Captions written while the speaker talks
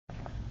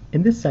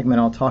In this segment,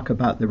 I'll talk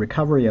about the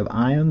recovery of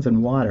ions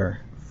and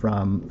water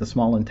from the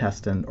small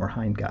intestine or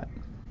hindgut.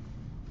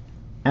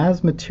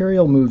 As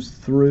material moves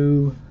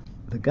through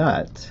the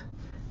gut,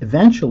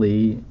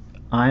 eventually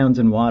ions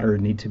and water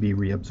need to be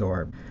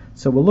reabsorbed.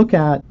 So we'll look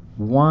at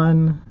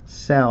one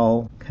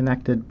cell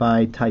connected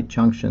by tight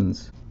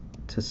junctions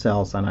to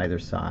cells on either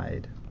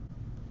side.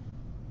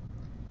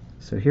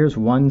 So here's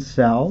one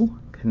cell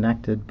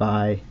connected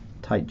by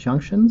tight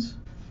junctions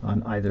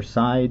on either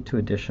side to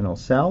additional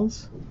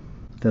cells.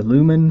 The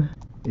lumen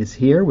is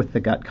here with the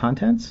gut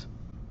contents.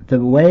 The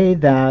way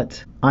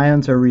that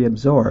ions are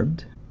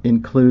reabsorbed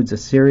includes a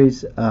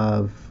series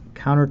of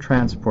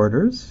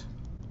countertransporters.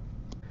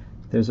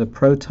 There's a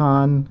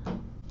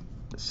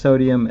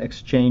proton-sodium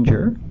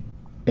exchanger,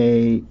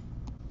 a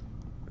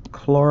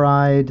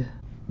chloride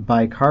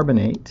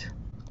bicarbonate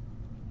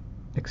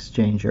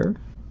exchanger,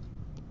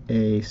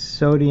 a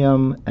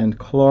sodium and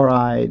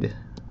chloride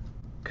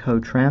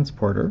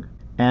cotransporter,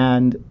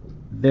 and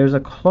there's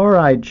a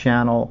chloride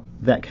channel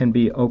that can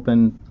be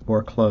opened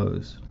or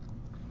closed.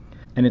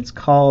 And it's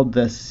called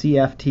the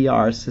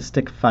CFTR,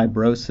 cystic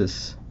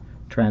fibrosis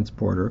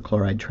transporter,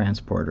 chloride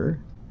transporter,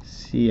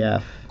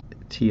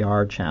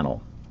 CFTR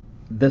channel.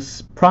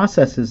 This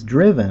process is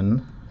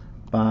driven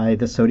by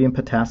the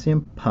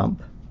sodium-potassium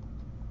pump.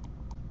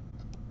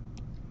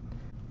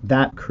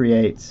 That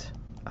creates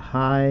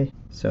high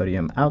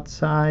sodium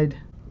outside,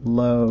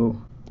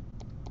 low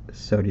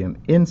sodium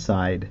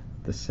inside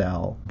the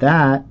cell.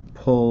 That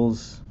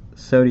pulls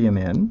sodium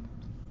in,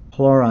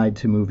 chloride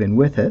to move in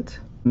with it.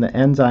 And the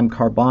enzyme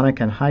carbonic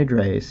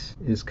anhydrase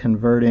is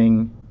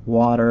converting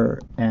water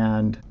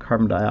and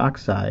carbon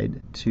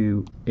dioxide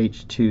to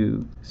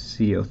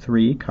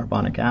H2CO3,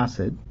 carbonic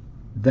acid.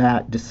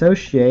 That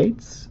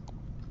dissociates,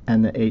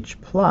 and the H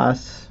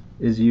plus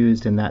is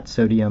used in that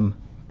sodium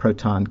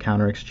proton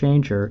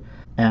counterexchanger,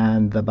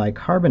 and the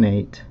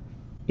bicarbonate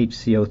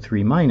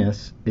HCO3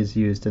 minus is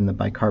used in the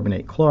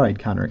bicarbonate chloride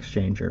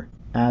counterexchanger.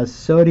 As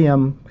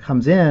sodium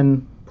comes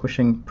in,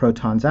 pushing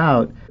protons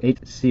out,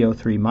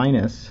 HCO3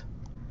 minus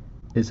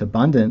is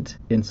abundant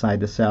inside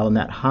the cell, and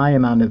that high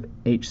amount of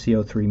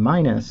HCO3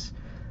 minus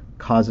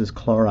causes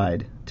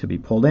chloride to be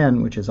pulled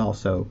in, which is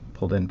also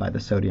pulled in by the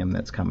sodium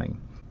that's coming.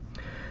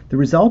 The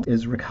result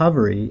is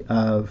recovery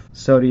of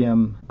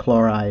sodium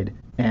chloride,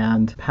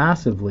 and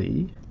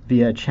passively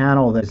via a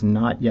channel that is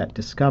not yet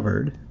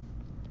discovered,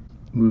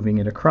 moving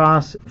it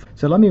across.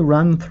 So let me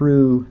run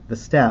through the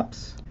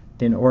steps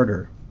in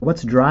order.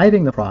 What's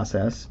driving the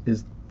process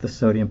is the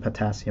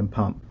sodium-potassium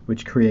pump,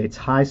 which creates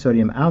high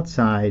sodium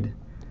outside,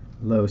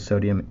 low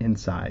sodium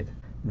inside.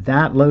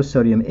 That low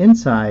sodium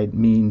inside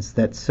means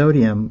that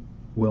sodium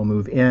will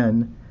move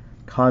in,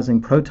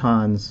 causing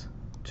protons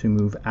to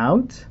move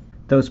out.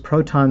 Those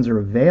protons are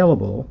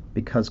available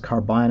because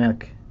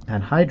carbonic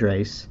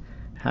anhydrase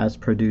has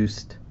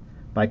produced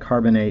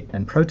bicarbonate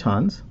and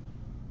protons.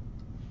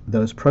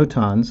 Those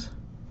protons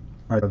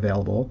are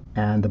available,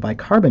 and the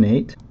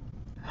bicarbonate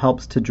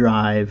helps to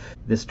drive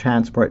this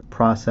transport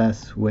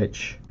process,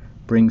 which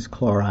brings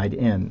chloride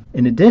in.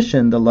 In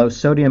addition, the low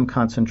sodium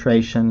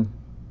concentration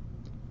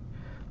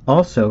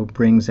also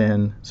brings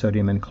in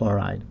sodium and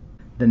chloride.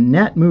 The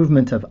net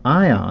movement of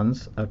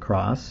ions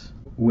across,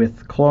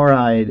 with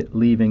chloride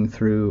leaving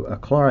through a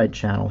chloride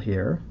channel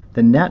here,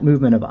 the net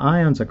movement of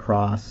ions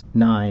across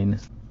 9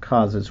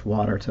 causes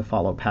water to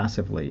follow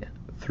passively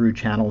through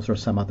channels or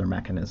some other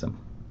mechanism.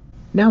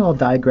 Now I'll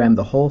diagram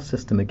the whole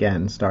system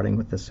again, starting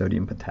with the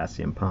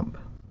sodium-potassium pump.